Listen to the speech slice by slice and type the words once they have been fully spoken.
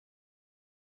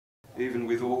even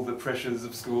with all the pressures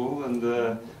of school and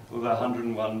all the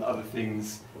 101 other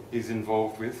things he's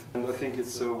involved with. And I think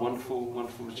it's a wonderful,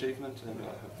 wonderful achievement, and I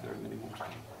hope there are many more to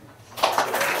come.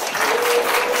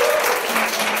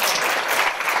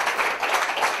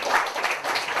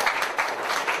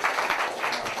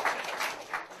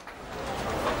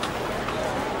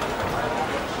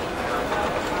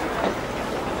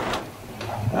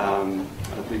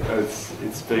 I think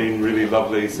it's been really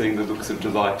lovely seeing the looks of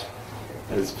delight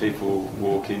as people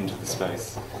walk into the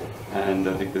space, and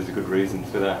I think there's a good reason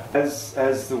for that.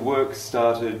 As the work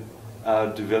started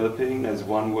developing, as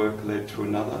one work led to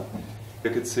another, I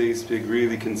could see Zbig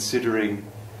really considering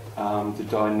the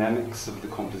dynamics of the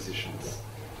compositions.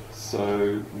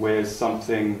 So where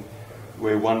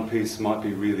one piece might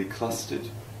be really clustered,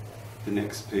 the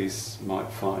next piece might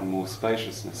find more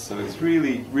spaciousness. So it's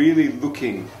really, really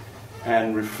looking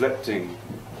and reflecting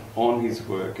on his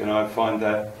work, and I find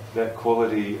that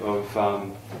quality of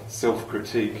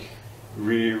self-critique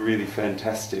really, really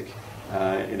fantastic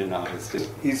in an artist.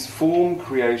 His form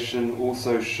creation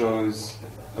also shows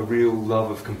a real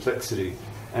love of complexity,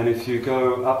 and if you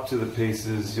go up to the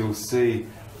pieces, you'll see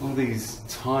all these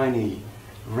tiny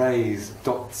raised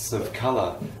dots of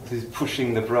colour. So he's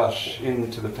pushing the brush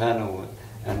into the panel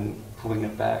and pulling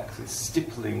it back, so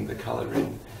stippling the colour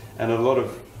in. And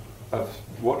I've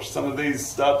watched some of these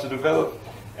start to develop,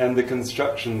 and the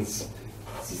constructions,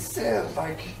 they're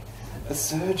like a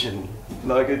surgeon.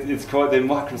 Like they're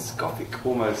microscopic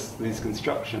almost, these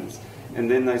constructions, and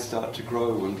then they start to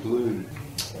grow and bloom.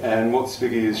 And what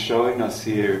Zbig is showing us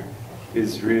here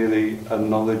is really a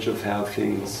knowledge of how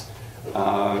things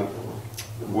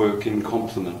work in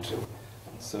complement.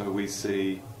 So we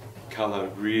see colour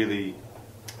really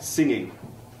singing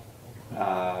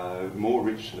more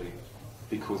richly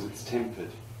because it's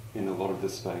tempered in a lot of the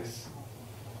space.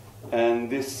 And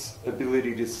this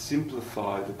ability to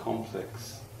simplify the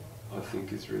complex, I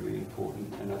think, is really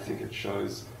important, and I think it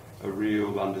shows a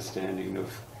real understanding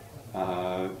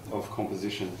of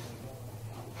composition.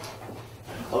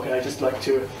 Okay, I'd just like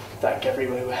to thank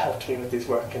everyone who helped me with this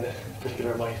work, in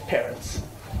particular my parents,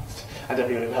 and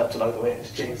everyone who helped along the way,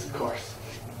 and James, of course,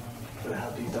 for the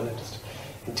help he's done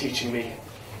in teaching me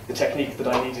the technique that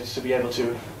I needed to be able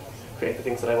to create the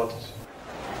things that I wanted.